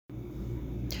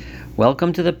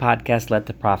Welcome to the podcast, Let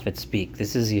the Prophet Speak.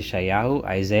 This is Yeshayahu,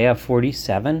 Isaiah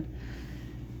 47,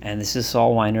 and this is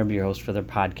Saul Weinreb, your host for the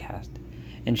podcast.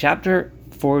 In chapter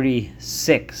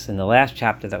 46, in the last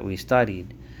chapter that we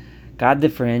studied, God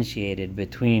differentiated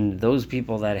between those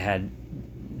people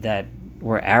that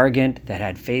were arrogant, that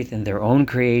had faith in their own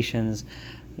creations,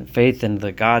 faith in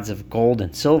the gods of gold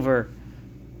and silver,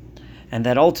 and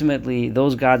that ultimately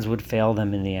those gods would fail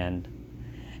them in the end.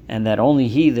 And that only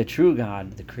He, the true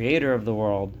God, the creator of the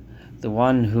world, the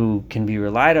one who can be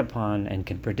relied upon and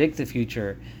can predict the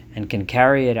future and can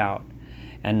carry it out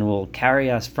and will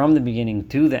carry us from the beginning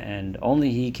to the end,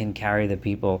 only He can carry the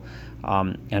people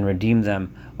and redeem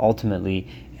them ultimately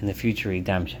in the future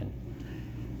redemption.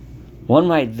 One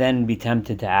might then be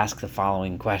tempted to ask the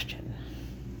following question.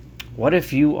 What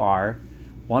if you are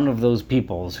one of those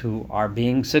peoples who are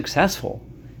being successful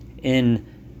in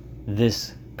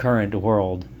this current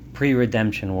world,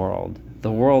 pre-redemption world,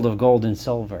 the world of gold and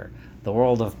silver, the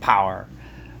world of power,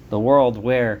 the world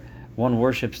where one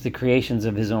worships the creations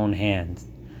of his own hands,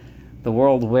 the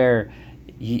world where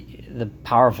the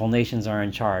powerful nations are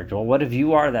in charge? Well, what if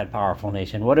you are that powerful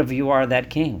nation? What if you are that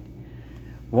king?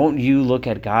 Won't you look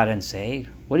at God and say,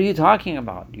 what are you talking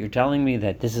about? You're telling me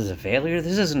that this is a failure?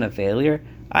 This isn't a failure.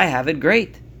 I have it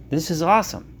great. This is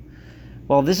awesome.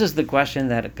 Well, this is the question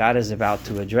that God is about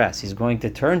to address. He's going to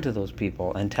turn to those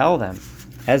people and tell them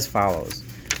as follows.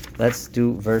 Let's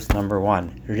do verse number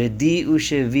 1. Redi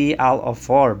ushevi al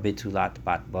afor betulat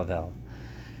bat Bavel.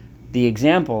 The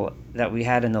example that we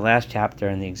had in the last chapter,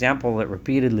 and the example that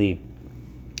repeatedly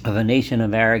of a nation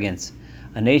of arrogance,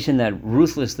 a nation that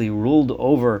ruthlessly ruled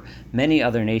over many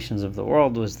other nations of the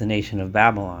world, was the nation of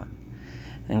Babylon.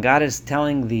 And God is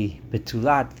telling the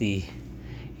betulat, the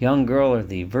young girl or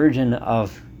the virgin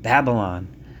of Babylon,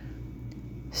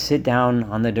 sit down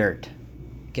on the dirt.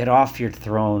 Get off your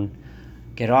throne.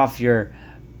 Get off your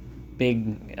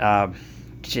big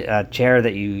chair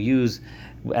that you use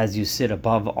as you sit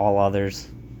above all others.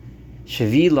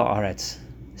 Shavi la'aretz.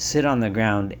 Sit on the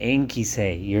ground. Ein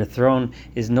kisei. Your throne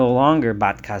is no longer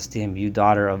bat kasdim, you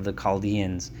daughter of the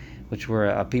Chaldeans, which were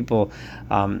a people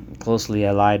closely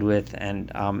allied with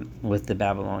and with the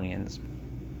Babylonians.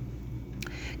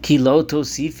 You will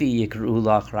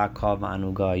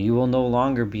no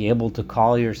longer be able to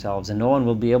call yourselves, and no one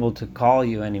will be able to call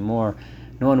you anymore.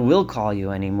 No one will call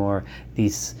you anymore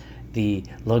the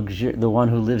one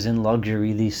who lives in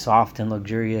luxury, the soft and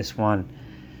luxurious one.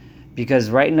 Because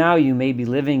right now you may be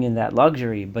living in that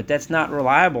luxury, but that's not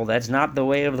reliable. That's not the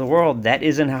way of the world. That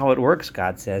isn't how it works,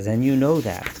 God says, and you know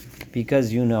that,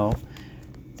 because you know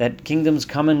that kingdoms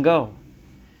come and go.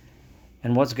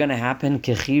 And what's going to happen?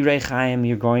 Kechi rechaim,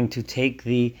 you're going to take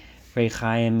the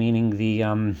rechaim, meaning the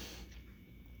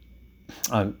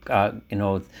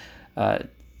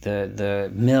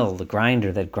mill, the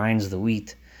grinder that grinds the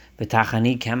wheat,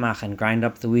 v'tachani kemach, and grind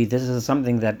up the wheat. This is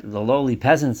something that the lowly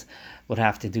peasants would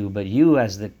have to do. But you,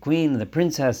 as the queen, the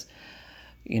princess,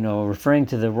 referring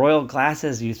to the royal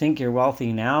classes, you think you're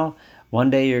wealthy now. One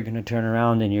day you're going to turn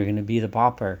around and you're going to be the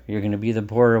pauper. You're going to be the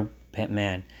poor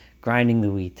man, grinding the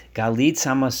wheat. Galit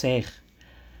samasech.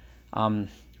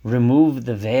 Remove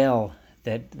the veil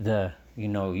that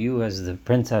you as the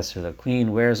princess or the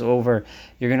queen wears over.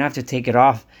 You're going to have to take it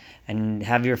off and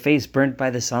have your face burnt by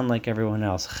the sun like everyone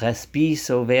else. Chespi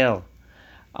sovel.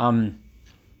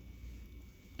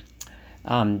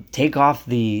 Take off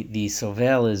the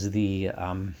sovel is the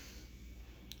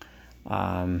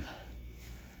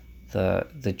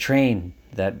train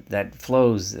that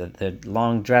flows, the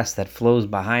long dress that flows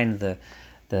behind the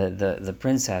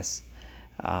princess.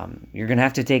 You're going to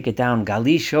have to take it down.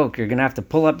 Gali shok, you're going to have to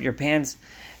pull up your pants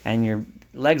and your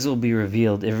legs will be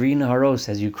revealed. Irina haros,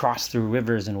 as you cross through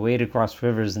rivers and wade across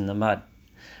rivers in the mud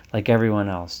like everyone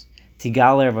else.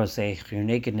 Tigaler vosech, your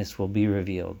nakedness will be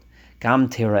revealed. Gam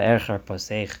tera'echer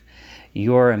posech,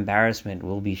 your embarrassment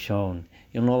will be shown.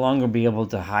 You'll no longer be able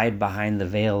to hide behind the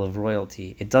veil of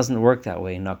royalty. It doesn't work that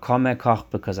way. Nakomekach,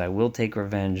 because I will take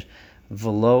revenge.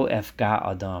 V'lo efga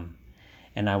adam,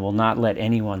 and I will not let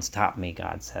anyone stop me,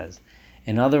 God says.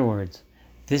 In other words,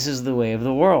 this is the way of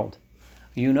the world.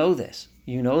 You know this.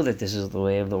 You know that this is the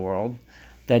way of the world.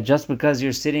 That just because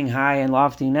you're sitting high and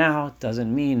lofty now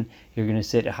doesn't mean you're going to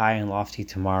sit high and lofty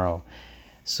tomorrow.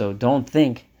 So don't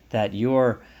think that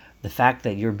the fact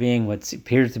that you're being what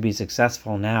appears to be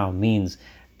successful now means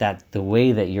that the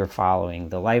way that you're following,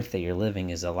 the life that you're living,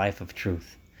 is a life of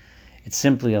truth. It's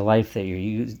simply a life that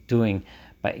you're doing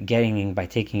by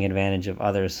taking advantage of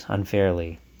others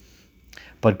unfairly.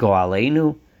 But go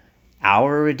aleinu,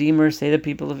 Our Redeemer, say the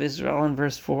people of Israel in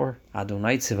verse 4.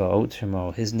 Adonai Tzivaot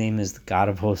Shemo. His name is the God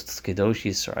of hosts, Kedosh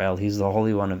Yisrael. He's the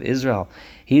Holy One of Israel.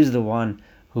 He's the one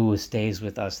who stays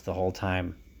with us the whole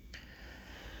time.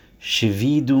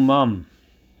 Shivi Dumam.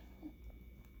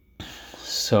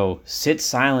 So sit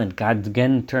silent. God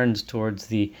again turns towards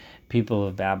the people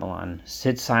of Babylon.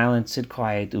 Sit silent, sit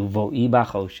quiet. Uvo'i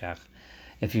bachoshech.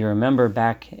 If you remember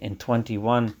back in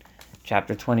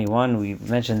chapter 21, we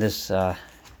mentioned this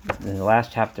in the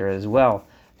last chapter as well,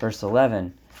 verse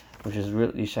 11, which is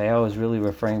Yeshayahu is really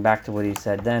referring back to what he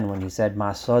said then when he said,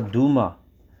 Masad Duma,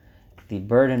 the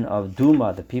burden of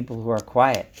Duma, the people who are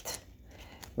quiet,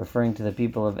 referring to the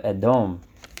people of Edom.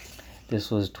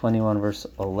 This was 21 verse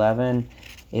 11.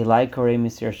 Elai Korei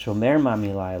Misir Shomer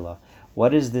Mamilaila.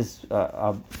 What is this?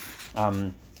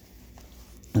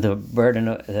 The burden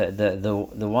of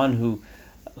the one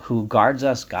who guards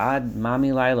us, God,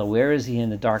 Mami Laila, where is he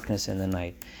in the darkness in the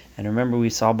night? And remember, we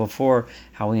saw before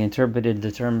how we interpreted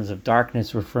the terms of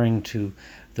darkness referring to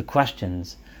the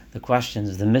questions,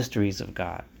 the mysteries of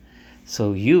God.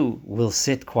 So you will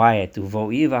sit quiet. You will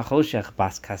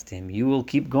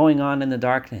keep going on in the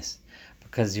darkness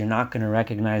because you're not going to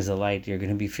recognize the light. You're going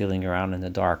to be feeling around in the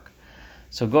dark.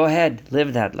 So go ahead,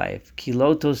 live that life.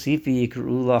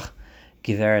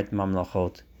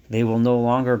 They will no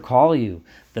longer call you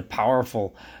the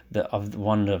powerful,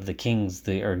 one of the kings,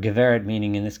 or Geveret,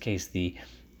 meaning in this case the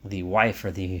wife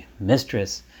or the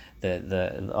mistress,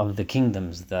 of the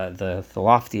kingdoms, the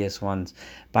loftiest ones.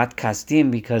 Bat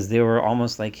Kastim, because they were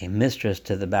almost like a mistress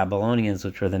to the Babylonians,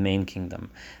 which were the main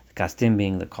kingdom. Kastim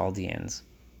being the Chaldeans.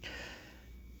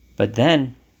 But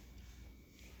then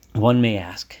one may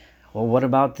ask, well, what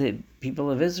about the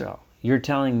people of Israel? You're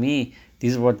telling me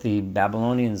these are what the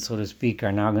Babylonians, so to speak,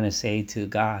 are now going to say to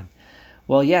God.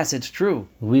 Well, yes, it's true.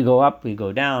 We go up, we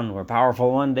go down. We're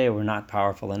powerful one day, we're not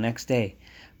powerful the next day.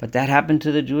 But that happened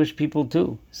to the Jewish people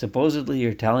too. Supposedly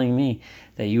you're telling me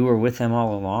that you were with them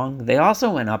all along. They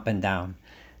also went up and down.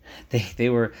 They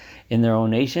were in their own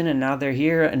nation, and now they're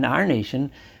here in our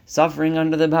nation, suffering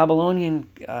under the Babylonian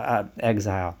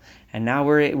exile. And now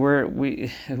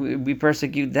we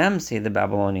persecute them, say the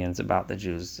Babylonians about the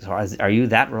Jews. So are you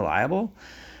that reliable?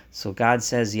 So God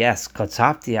says, yes,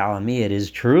 Kotzapti alami, it is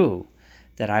true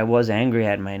that I was angry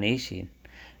at my nation.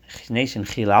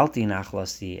 Chilalti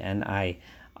nachlasi, and I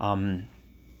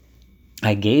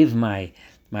gave my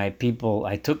people,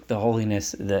 I took the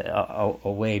holiness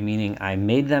away, meaning I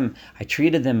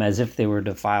treated them as if they were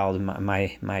defiled,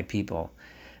 my people.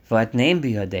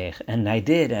 And I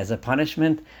did, as a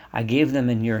punishment, I gave them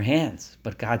in your hands.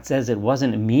 But God says it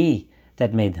wasn't me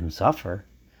that made them suffer.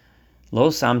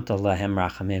 Lo samta lahem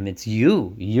rachamim. It's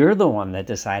you. You're the one that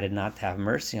decided not to have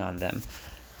mercy on them.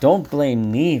 Don't blame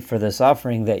me for the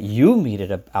suffering that you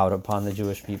meted out upon the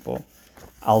Jewish people.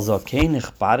 You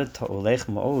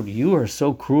are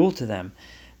so cruel to them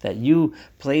that you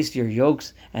placed your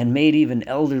yokes and made even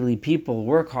elderly people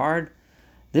work hard.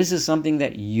 This is something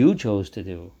that you chose to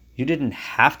do. You didn't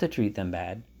have to treat them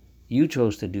bad. You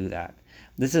chose to do that.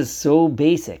 This is so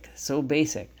basic, so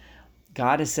basic.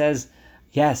 God says,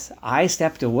 yes, I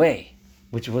stepped away,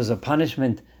 which was a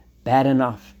punishment bad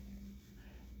enough.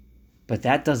 But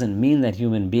that doesn't mean that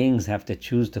human beings have to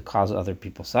choose to cause other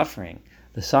people suffering.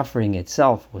 The suffering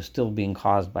itself was still being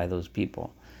caused by those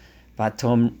people.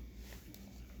 Vatom,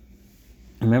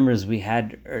 remember, as we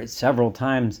had several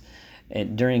times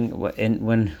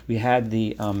when we had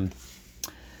the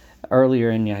earlier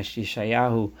in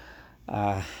Yeshayahu,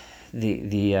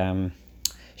 the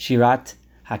Shirat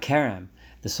HaKerem,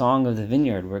 the Song of the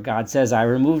Vineyard, where God says, I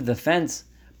removed the fence,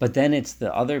 but then it's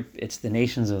the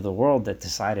nations of the world that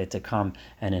decided to come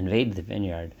and invade the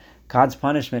vineyard. God's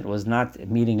punishment was not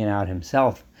meting it out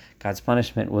himself. God's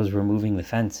punishment was removing the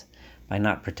fence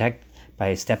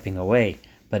by stepping away.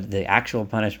 But the actual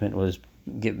punishment was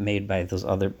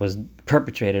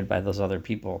perpetrated by those other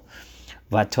people.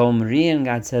 Vatomri, and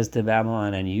God says to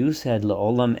Babylon, and you said,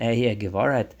 La'olam ehye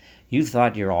givaret, you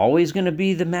thought you're always going to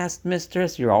be the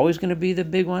mistress, you're always going to be the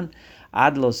big one.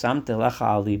 Ad lo samte lecha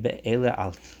al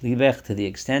libech, to the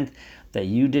extent that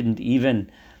you didn't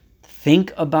even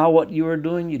think about what you were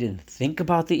doing, you didn't think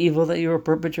about the evil that you were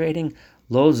perpetrating.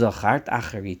 Lo zachart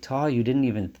acharita, you didn't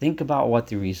even think about what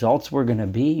the results were going to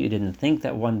be. You didn't think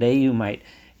that one day you might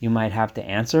have to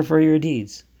answer for your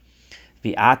deeds.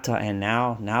 Vi'ata, and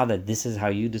now that this is how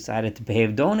you decided to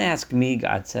behave, don't ask me,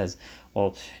 God says,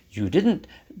 well, you didn't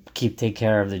take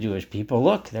care of the Jewish people.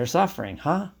 Look, they're suffering,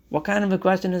 huh? What kind of a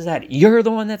question is that? You're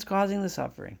the one that's causing the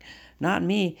suffering, not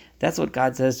me. That's what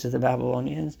God says to the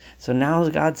Babylonians. So now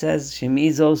God says,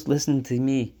 Shemizos, listen to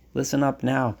me. Listen up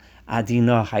now.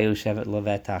 Adina hayoshevet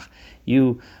levetach.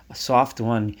 You, a soft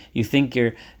one, you think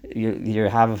you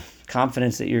have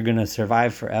confidence that you're going to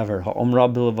survive forever.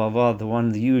 Ha'omra bilvava, the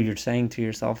one you're saying to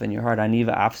yourself in your heart,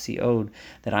 aniva afsi od,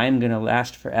 that I am going to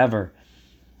last forever.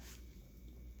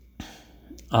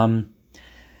 Lo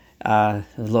eshev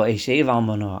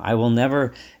almana, I will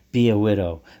never be a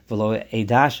widow. V'lo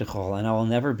edashechol, and I will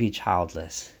never be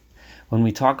childless. When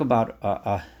we talk about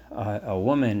a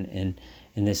woman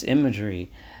in this imagery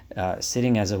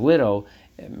sitting as a widow,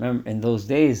 remember, in those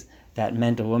days that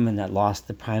meant a woman that lost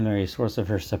the primary source of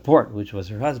her support, which was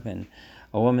her husband.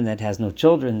 A woman that has no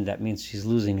children, that means she's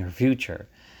losing her future.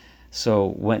 So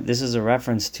when this is a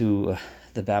reference to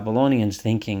the Babylonians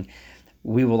thinking,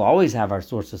 we will always have our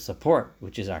source of support,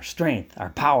 which is our strength,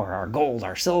 our power, our gold,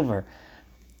 our silver,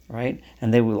 right?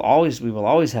 And we will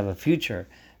always have a future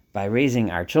by raising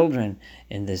our children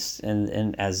in this,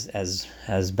 and as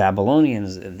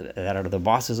Babylonians that are the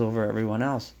bosses over everyone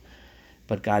else.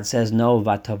 But God says, no,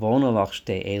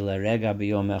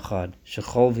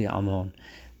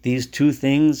 these two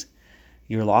things,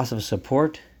 your loss of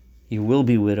support, you will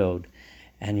be widowed,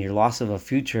 and your loss of a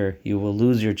future, you will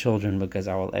lose your children, because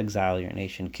I will exile your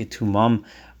nation. Kitumam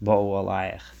bo'u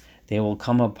alayich. They will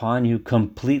come upon you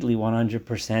completely,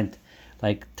 100%,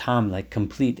 like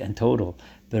complete and total.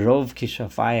 Berov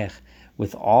kishafayich,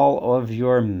 with all of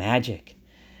your magic.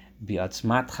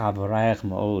 Bi'atzmat chavarayich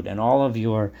ma'od, and all of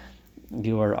your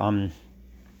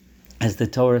as the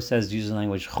Torah says, using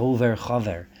language chover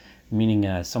chaver,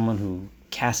 meaning someone who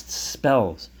casts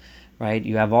spells, right?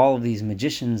 You have all of these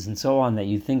magicians and so on that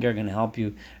you think are going to help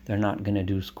you. They're not going to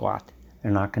do squat.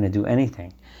 They're not going to do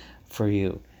anything for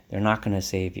you. They're not going to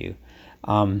save you.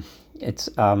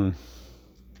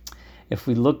 If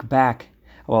we look back,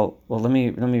 well, let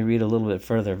me read a little bit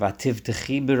further. Vativ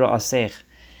techi b'ra'asech,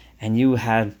 and you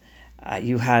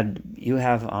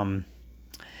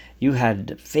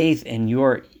had faith in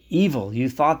your evil. You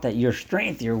thought that your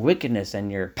strength, your wickedness,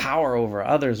 and your power over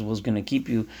others was going to keep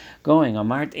you going.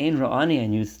 Amart ein ra'ani,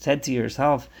 and you said to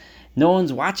yourself, no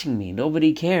one's watching me,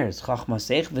 nobody cares.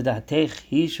 Chachmasech v'datech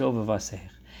hi shovavasech.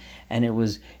 And it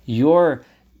was your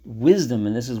wisdom,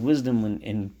 and this is wisdom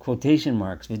in quotation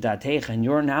marks, v'datech, and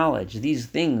your knowledge, these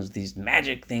things, these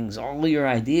magic things, all your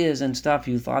ideas and stuff,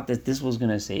 you thought that this was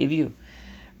going to save you.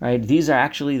 Right? These are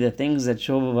actually the things that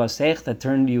shovavasech, that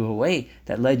turned you away,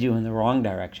 that led you in the wrong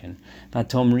direction.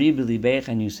 Vatomri b'libech,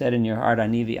 and you said in your heart,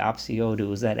 anivi apsiod, it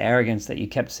was that arrogance that you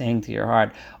kept saying to your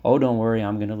heart, oh, don't worry,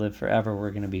 I'm going to live forever,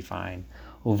 we're going to be fine.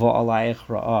 Uva alayich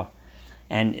ra'ah,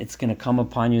 and it's going to come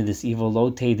upon you, this evil, lo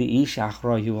teidi'i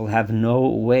shachra, you will have no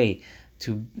way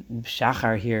to,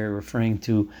 shachar here referring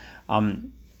to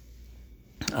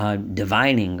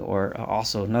divining, or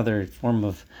also another form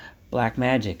of black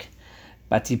magic.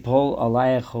 Batipol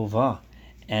alayach chova,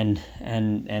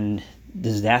 and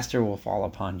disaster will fall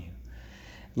upon you.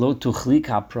 Lo tuchli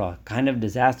kapra, kind of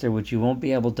disaster which you won't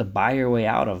be able to buy your way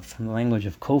out of, from the language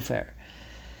of kofer.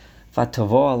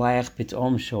 Vatavo alayach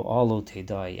pitom sho'ah lo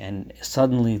tedai, and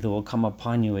suddenly there will come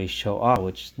upon you a sho'ah,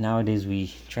 which nowadays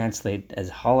we translate as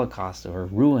Holocaust or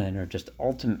ruin or just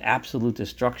ultimate absolute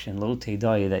destruction, lo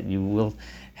tedai, that you will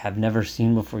have never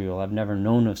seen before, you will have never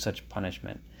known of such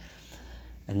punishment.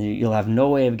 And you'll have no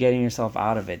way of getting yourself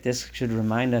out of it. This should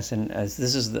remind us, and as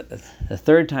this is the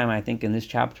third time, I think, in this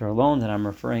chapter alone that I'm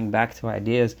referring back to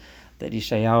ideas that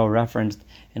Yeshayahu referenced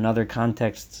in other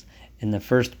contexts in the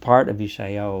first part of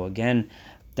Yeshayahu, again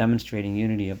demonstrating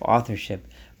unity of authorship.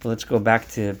 But let's go back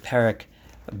to Perek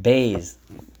Beis,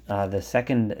 the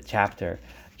second chapter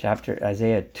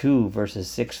Isaiah 2, verses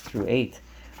 6 through 8,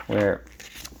 where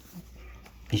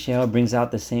Yeshayahu brings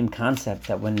out the same concept,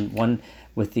 that when one,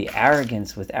 with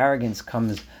arrogance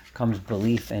comes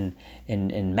belief in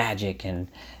magic and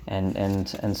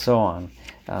so on.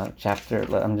 Chapter,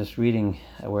 I'm just reading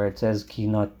where it says, Ki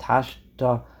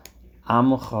notashta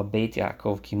amucha beit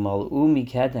Yaakov ki mal'u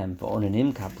mikedem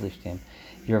v'onanim kaplishtim.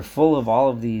 You're full of all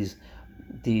of these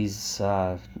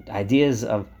ideas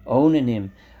of onanim,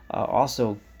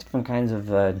 also different kinds of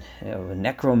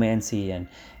necromancy and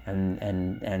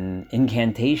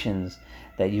incantations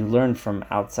that you learn from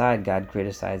outside. God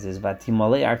criticizes,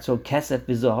 Vatimale artso kesef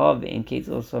v'zohav in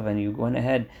ketzosov, and you went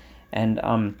ahead and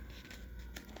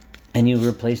you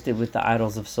replaced it with the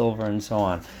idols of silver and so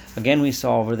on. Again, we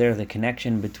saw over there the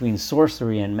connection between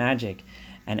sorcery and magic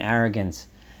and arrogance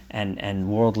and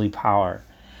worldly power.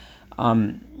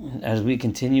 As we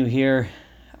continue here,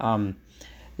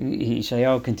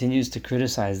 Yeshayahu continues to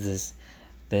criticize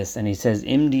this, and he says,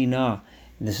 Imdina.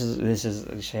 This is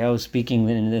Yeshayahu speaking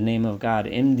in the name of God.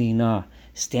 Imdina,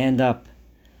 stand up,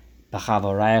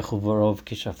 b'chavarayach u'vorov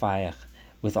kishafayach,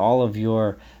 with all of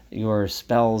your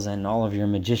spells and all of your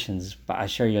magicians.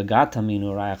 Ba'asher yagata min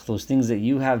urayach, those things that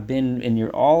you have been in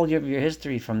all of your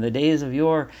history from the days of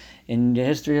yore, in the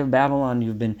history of Babylon,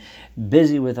 you've been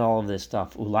busy with all of this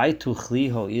stuff. Ulai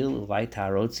tuchli ho'il, ulai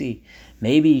tarotzi.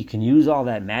 Maybe you can use all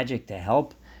that magic to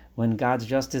help when God's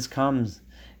justice comes.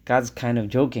 God's kind of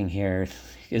joking here.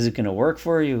 Is it going to work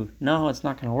for you? No, it's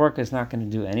not going to work. It's not going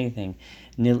to do anything.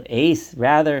 Nil eis,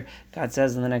 rather, God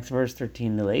says in the next verse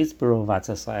 13, Nil eis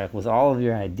b'rovatzasayach, with all of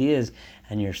your ideas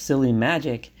and your silly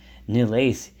magic, nil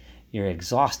eis, you're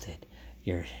exhausted,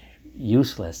 you're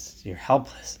useless, you're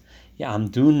helpless.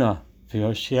 Ya'amduna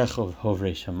v'yoshechu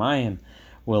hovrei shamayim,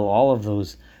 will all of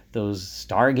those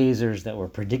stargazers that were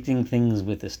predicting things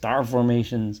with the star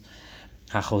formations,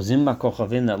 Hachozim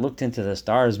b'kochavim, that looked into the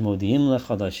stars, modiim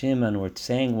lechadashim, and were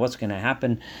saying what's going to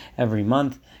happen every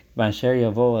month. B'asher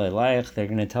yavo elayich, they're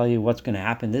going to tell you what's going to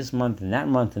happen this month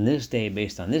and this day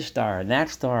based on this star and that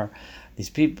star. These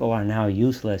people are now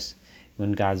useless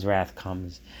when God's wrath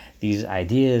comes. These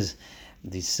ideas,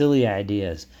 these silly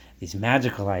ideas, these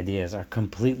magical ideas are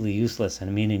completely useless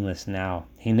and meaningless now.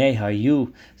 Hinei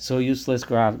hayu, so useless,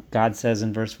 God says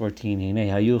in verse 14, Hinei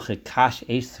hayu chekash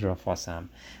esrafasam.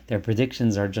 Their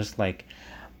predictions are just like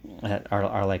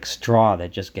straw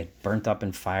that just get burnt up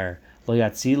in fire. Lo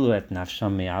yatzilu et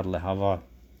nafsham me'ad lehava.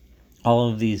 All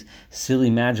of these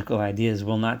silly magical ideas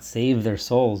will not save their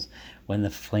souls when the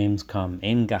flames come.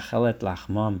 Ein gachelet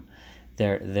lachmam.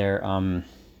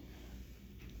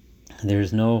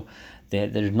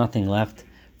 There's nothing left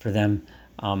for them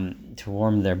to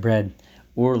warm their bread.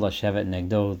 Ur lashevet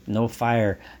negdo, no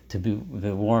fire to be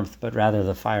the warmth, but rather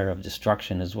the fire of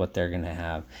destruction is what they're going to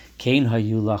have. Kain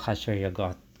hayulach asher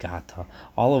yagata.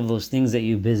 All of those things that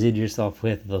you busied yourself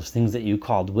with, those things that you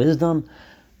called wisdom,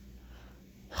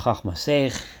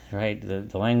 chachmasech, right?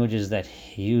 The languages that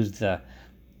he used, your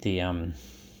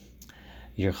chachmasech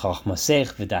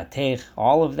v'datech,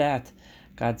 all of that.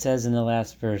 God says in the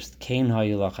last verse, Kain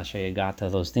hayulach asher yagata,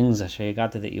 those things asher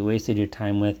yagata that you wasted your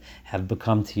time with have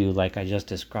become to you like I just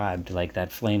described, like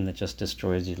that flame that just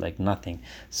destroys you, like nothing.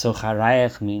 So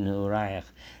charayach min urayach.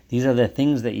 These are the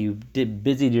things that you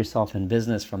busied yourself in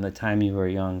business from the time you were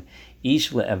young.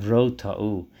 Ish le'evro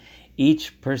ta'u.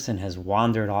 Each person has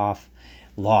wandered off,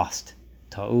 lost.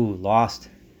 Ta'u, lost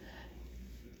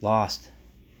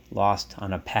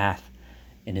on a path,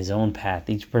 in his own path,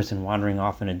 each person wandering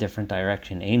off in a different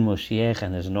direction. Ein moshiach,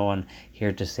 and there's no one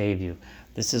here to save you.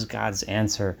 This is God's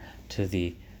answer to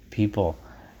the people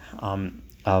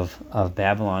of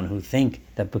Babylon, who think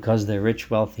that because they're rich,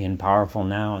 wealthy, and powerful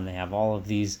now, and they have all of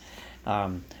these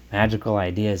magical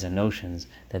ideas and notions,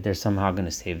 that they're somehow going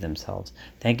to save themselves.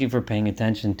 Thank you for paying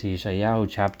attention to Yeshayahu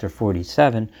chapter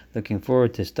 47. Looking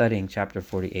forward to studying chapter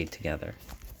 48 together.